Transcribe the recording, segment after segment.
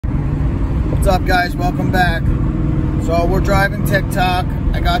What's up, guys? Welcome back. So we're driving TikTok.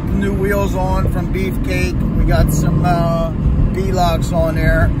 I got the new wheels on from Beefcake. We got some V-locks on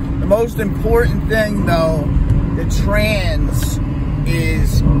there. The most important thing though, the trans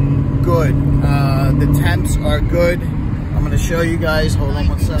is good. The temps are good. I'm going to show you guys. Hold on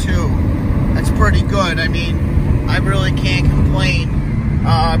one second. That's pretty good. I mean, I really can't complain.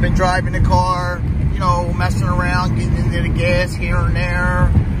 I've been driving the car, you know, messing around, getting into the gas here and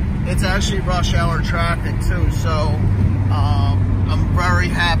there. It's actually rush hour traffic too, so I'm very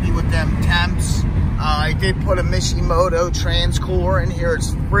happy with them temps. I did put a Moto trans cooler in here.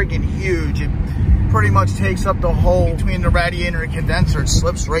 It's friggin' huge. It pretty much takes up the hole between the radiator and condenser. It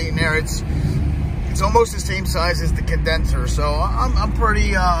slips right in there. It's almost the same size as the condenser, so I'm pretty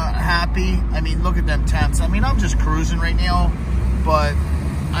happy. I mean, look at them temps. I mean, I'm just cruising right now, but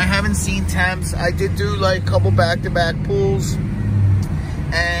I haven't seen temps. I did do like a couple back-to-back pulls,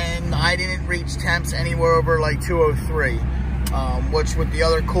 and I didn't reach temps anywhere over like 203, which with the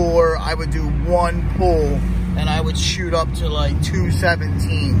other cooler, I would do one pull and I would shoot up to like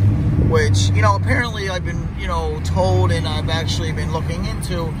 217, which, you know, apparently I've been, you know, told, and I've actually been looking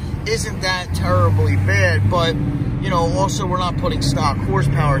into, isn't that terribly bad. But, you know, also we're not putting stock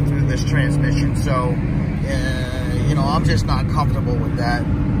horsepower through this transmission, so, you know, I'm just not comfortable with that.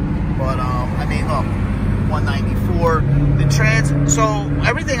 But, I mean, look, 194. The trans, so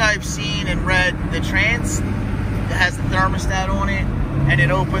everything I've seen and read, the trans has the thermostat on it, and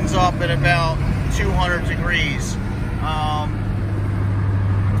it opens up at about 200 degrees.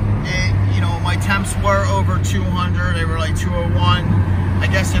 You know, my temps were over 200. They were like 201. I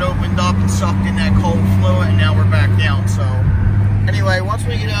guess it opened up and sucked in that cold fluid, and now we're back down. So anyway, once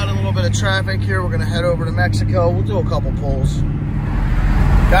we get out a little bit of traffic here, we're gonna head over to Mexico. We'll do a couple pulls.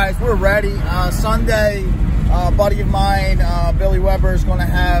 Guys, we're ready. Sunday, a buddy of mine, Billy Weber, is gonna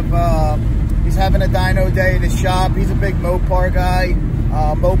have, he's having a dyno day at his shop. He's a big Mopar guy.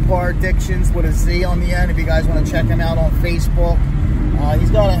 Mopar Addictions with a Z on the end, if you guys want to check him out on Facebook.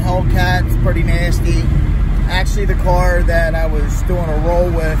 He's got a Hellcat. It's pretty nasty. Actually, the car that I was doing a roll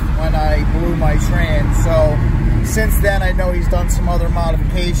with when I blew my trans. So since then, I know he's done some other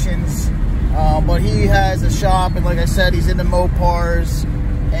modifications. But he has a shop, and like I said, he's into Mopars,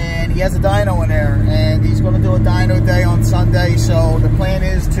 and he has a dyno in there, and he's going to do a dyno day on Sunday. So the plan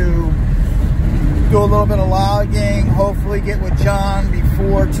is to do a little bit of logging, hopefully get with John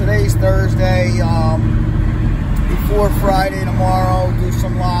before today's Thursday, before Friday tomorrow, do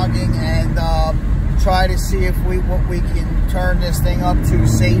some logging, and try to see if what we can turn this thing up to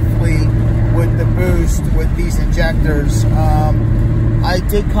safely with the boost with these injectors. I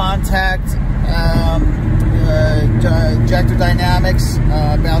did contact Injector Dynamics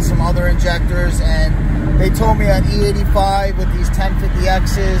about some other injectors, and they told me on E85 with these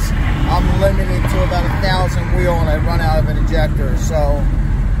 1050Xs, I'm limited to about 1,000 wheel and I run out of an injector. So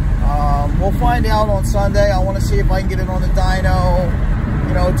we'll find out on Sunday. I want to see if I can get it on the dyno,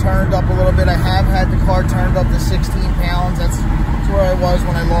 you know, turned up a little bit. I have had the car turned up to 16 pounds. That's where I was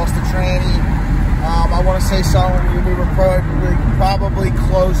when I lost the tranny. I want to say we were probably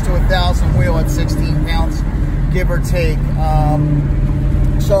close to 1,000 wheel at 16 pounds, give or take.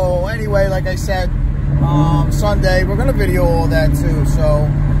 So anyway, like I said, Sunday, we're going to video all that too. So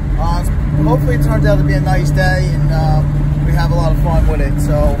hopefully it turns out to be a nice day, and we have a lot of fun with it.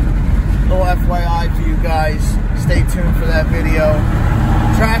 So little FYI to you guys, stay tuned for that video.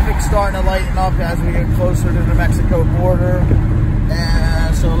 Traffic's starting to lighten up as we get closer to the Mexico border,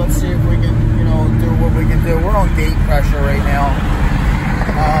 and so let's see if we can, you know, do what we can do. We're on gate pressure right now.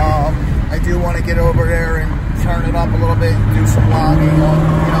 I do want to get over there and turn it up a little bit and do some logging on,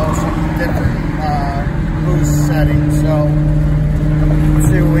 you know, some different boost settings. So let's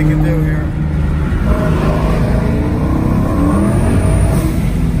see what we can do here.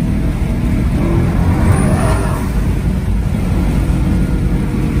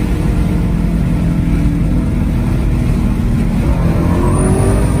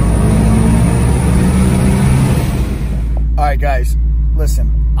 Alright guys,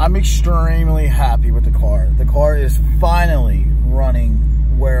 listen, I'm extremely happy with the car. The car is finally running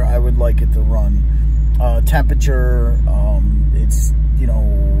where I would like it to run. Temperature, it's, you know,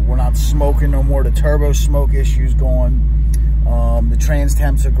 we're not smoking no more. The turbo smoke issue's gone. The trans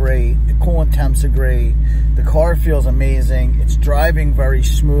temps are great. The coolant temps are great. The car feels amazing. It's driving very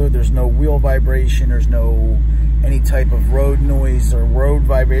smooth. There's no wheel vibration. There's no any type of road noise or road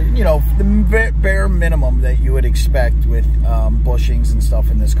vibration. You know, the bare minimum that you would expect with bushings and stuff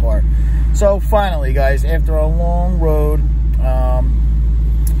in this car. So finally, guys, after a long road,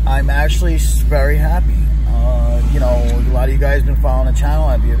 I'm actually very happy. You know, a lot of you guys have been following the channel.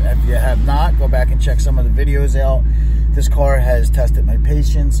 If you have not, go back and check some of the videos out. This car has tested my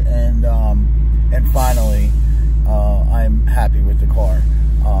patience, and finally, I'm happy with the car.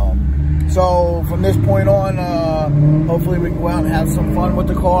 So from this point on, hopefully we can go out and have some fun with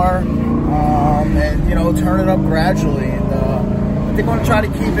the car, and, you know, turn it up gradually. And I think I'm gonna try to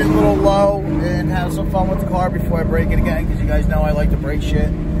keep it a little low and have some fun with the car before I break it again, because you guys know I like to break shit.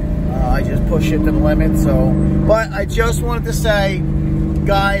 I just push it to the limit. So, but I just wanted to say,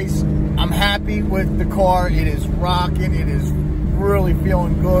 guys, I'm happy with the car. It is rocking. It is really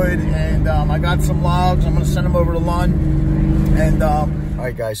feeling good. And I got some logs. I'm gonna send them over to Lund. And all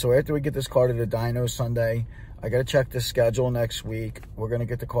right, guys. So after we get this car to the dyno Sunday, I gotta check the schedule next week. We're gonna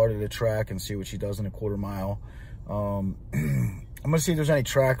get the car to the track and see what she does in a quarter mile. I'm gonna see if there's any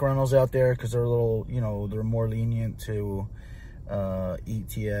track rentals out there, because they're a little, you know, they're more lenient to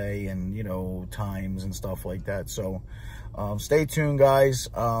ETA and, you know, times and stuff like that. So stay tuned, guys.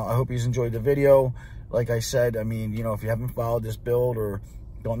 I hope you enjoyed the video. Like I said, I mean, you know, if you haven't followed this build or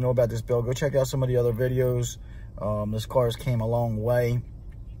don't know about this build, go check out some of the other videos. This car has came a long way,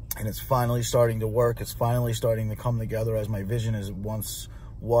 and it's finally starting to work. It's finally starting to come together as my vision as it once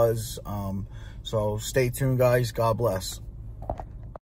was. So stay tuned, guys. God bless.